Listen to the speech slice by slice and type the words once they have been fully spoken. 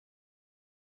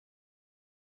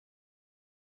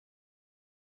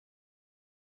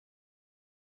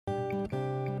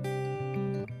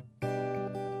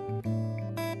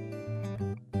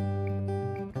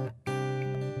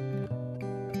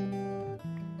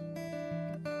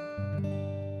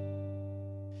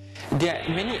There are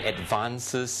many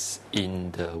advances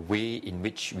in the way in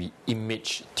which we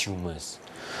image tumors.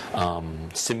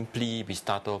 Simply, we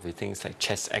start off with things like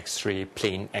chest x-ray,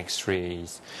 plain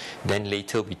x-rays. Then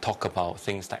later we talk about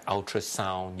things like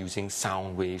ultrasound, using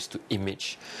sound waves to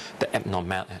image the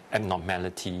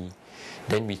abnormality.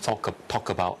 Then we talk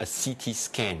about a CT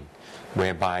scan,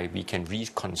 whereby we can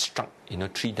reconstruct,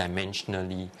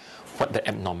 three-dimensionally what the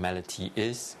abnormality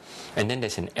is. And then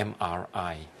there's an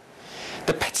MRI.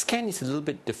 The PET scan is a little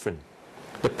bit different.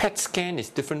 The PET scan is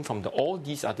different from all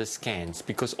these other scans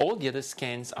because all the other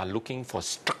scans are looking for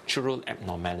structural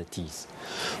abnormalities.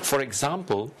 For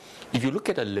example, if you look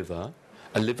at a liver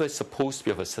is supposed to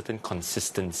be of a certain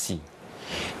consistency.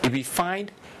 If we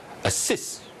find a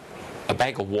cyst, a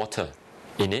bag of water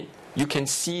in it, you can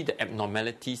see the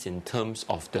abnormalities in terms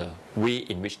of the way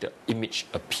in which the image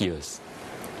appears.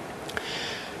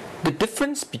 The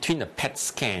difference between a PET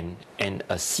scan and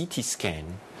a CT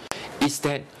scan is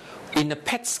that in a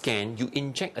PET scan, you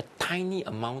inject a tiny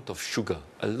amount of sugar,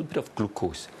 a little bit of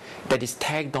glucose, that is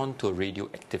tagged on to a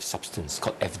radioactive substance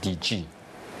called FDG.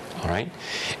 All right?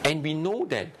 And we know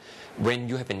that when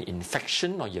you have an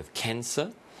infection or you have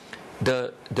cancer,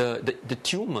 the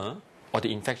tumor or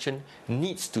the infection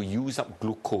needs to use up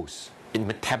glucose. It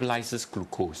metabolizes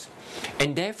glucose.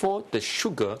 And therefore, the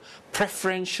sugar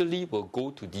preferentially will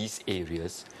go to these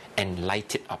areas and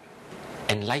light it up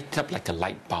like a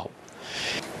light bulb.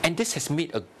 And this has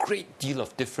made a great deal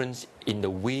of difference in the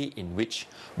way in which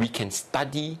we can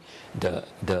study the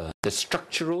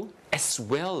structural as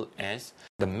well as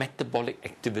the metabolic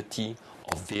activity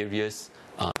of various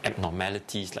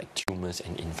abnormalities like tumors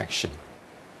and infection.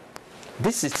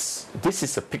 This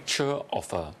is a picture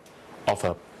of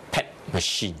a PET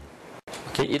machine.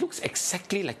 Okay, it looks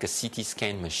exactly like a CT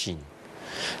scan machine.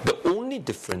 The only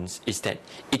difference is that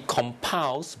it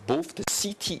compiles both the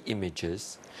CT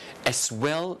images as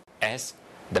well as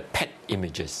the PET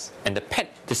images. And the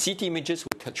CT images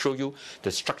will show you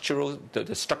the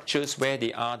structures where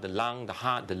they are, the lung, the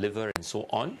heart, the liver, and so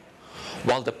on.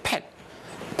 While the PET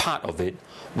part of it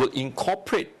will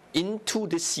incorporate into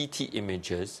the CT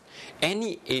images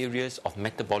any areas of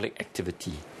metabolic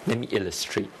activity. Let me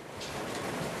illustrate.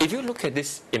 If you look at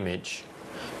this image,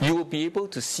 you will be able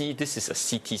to see this is a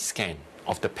CT scan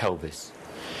of the pelvis.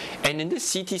 And in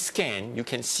this CT scan, you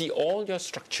can see all your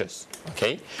structures.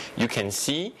 Okay, you can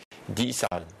see these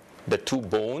are the two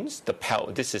bones.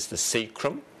 This is the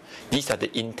sacrum. These are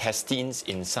the intestines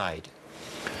inside.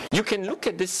 You can look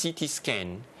at this CT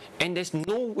scan, and there's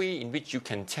no way in which you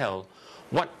can tell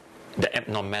what the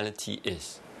abnormality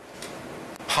is.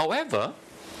 However,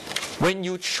 when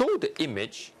you show the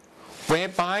image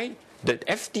whereby the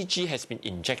FDG has been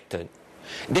injected,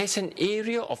 there's an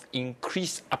area of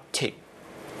increased uptake,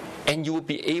 and you will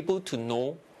be able to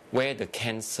know where the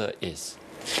cancer is.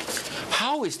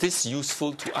 How is this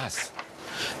useful to us?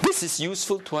 This is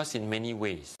useful to us in many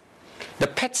ways. The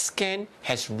PET scan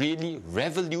has really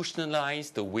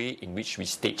revolutionized the way in which we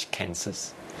stage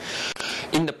cancers.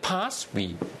 In the past,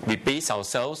 we base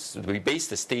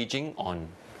the staging on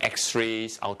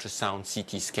X-rays, ultrasound,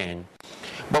 CT scan.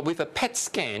 But with a PET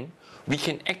scan, we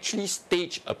can actually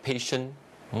stage a patient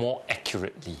more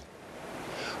accurately.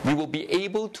 We will be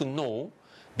able to know,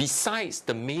 besides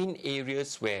the main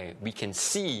areas where we can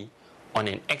see on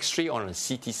an X-ray or on a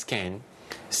CT scan,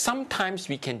 sometimes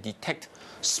we can detect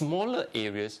smaller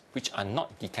areas which are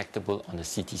not detectable on a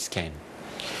CT scan.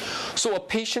 So a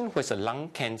patient who has a lung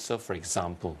cancer, for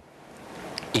example,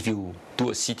 if you do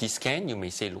a CT scan, you may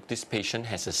say, look, this patient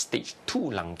has a stage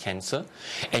 2 lung cancer,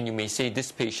 and you may say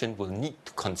this patient will need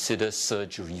to consider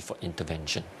surgery for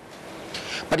intervention.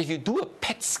 But if you do a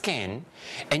PET scan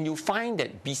and you find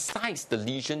that besides the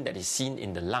lesion that is seen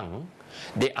in the lung,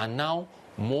 there are now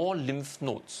more lymph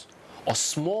nodes or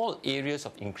small areas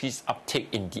of increased uptake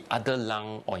in the other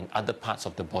lung or in other parts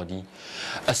of the body,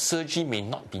 a surgery may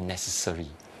not be necessary.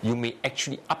 You may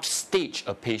actually upstage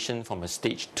a patient from a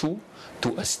stage 2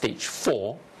 to a stage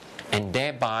 4 and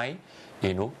thereby,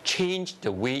 change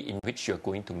the way in which you're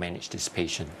going to manage this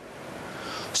patient.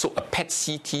 So a PET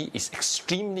CT is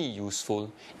extremely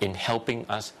useful in helping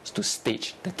us to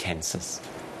stage the cancers.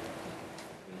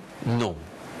 No,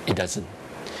 it doesn't.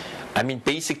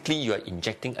 Basically you are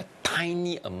injecting a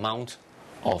tiny amount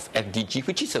of FDG,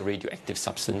 which is a radioactive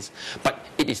substance, but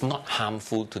it is not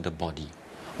harmful to the body.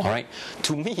 All right.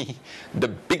 To me, the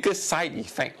biggest side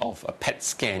effect of a PET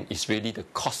scan is really the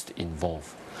cost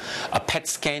involved. A PET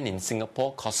scan in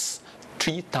Singapore costs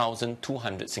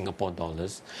 3,200 Singapore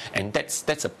dollars, and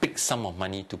that's a big sum of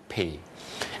money to pay,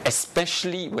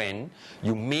 especially when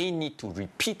you may need to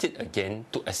repeat it again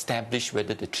to establish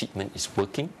whether the treatment is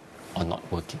working or not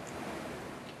working.